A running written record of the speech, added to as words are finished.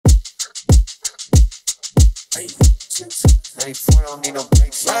94, don't need no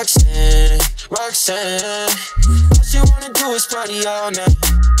breaks. Roxanne, Roxanne, all she wanna do is party all night.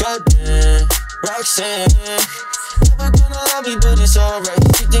 Goddamn, Roxanne, never gonna love me, but it's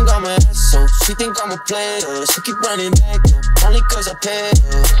alright. She think I'm an asshole, she think I'm a player. She keep running back though, only cause I pay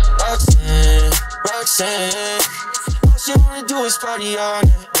her. Roxanne, Roxanne, all she wanna do is party all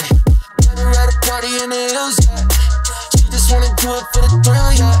night. Let her at a party in the hills, yeah. She just wanna do it for the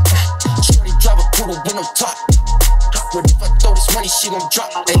thrill, yeah. Shorty drive a poodle with no top. But if I throw this money, she gon'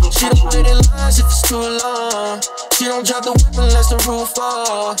 drop. Ay, she don't wait in lines if it's too long. She don't drop the whip unless the roof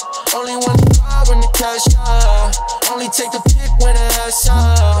fall. Only want to drive when the cash out. Only take the pick when the ass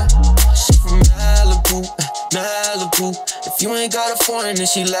out. She from Malibu, Malibu. If you ain't got a foreign, then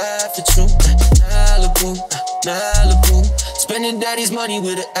she laugh at you. Malibu, Malibu. Spending daddy's money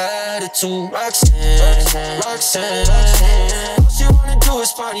with an attitude. Roxanne, Roxanne, all she wanna do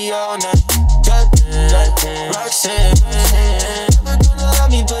is party all night. Goddamn, Roxanne, never gonna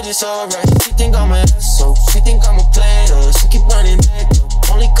love me, but it's alright. She think I'm an asshole, she think I'm a player. She keep running back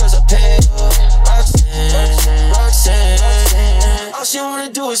though, only cause I pay her. Roxanne, Roxanne, all she wanna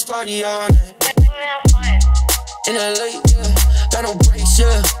do is party all night. In LA, yeah, got no brakes,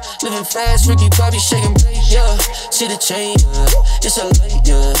 yeah. Living fast, Ricky Bobby shaking bait, yeah. See the chain, yeah, it's a late,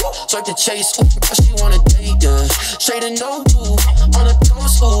 yeah. Swipe the chase, ooh, now she wanna date, yeah. Straight and no blue, on the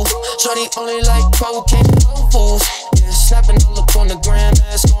coast, ooh. Shorty only like cocaine and no fools. Yeah, snapping all up on the gram,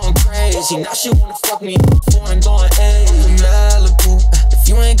 ass going crazy. Now she wanna fuck me, foreign going, hey. Malibu, if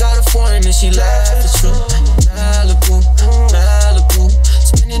you ain't got a foreign, then she laugh at you. Malibu, Malibu,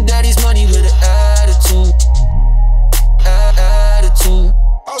 spending daddy's money with an attitude. Attitude.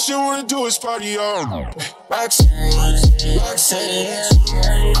 All she wanna do is party all night. Roxanne, Roxanne,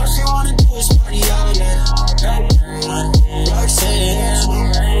 all she wanna do is party all night. Roxanne,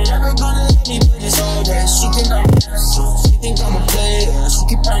 never gonna let me, but it's alright. She think I'm an asshole, she think I'm a player. She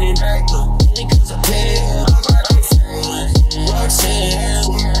keep running back though, only cause I pay her.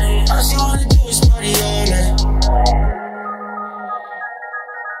 Roxanne, all she wanna do is party all night.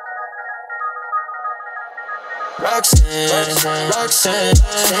 Roxanne, Roxanne,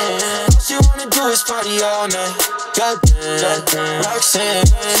 all she wanna do is party all night. Goddamn, Roxanne,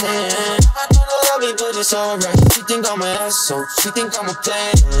 never gonna love me, but it's alright. She think I'm an asshole, she think I'm a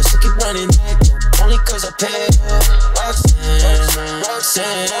player. She keep running back though, only cause I pay her. Roxanne,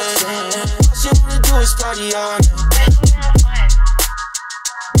 Roxanne, all she wanna do is party all night.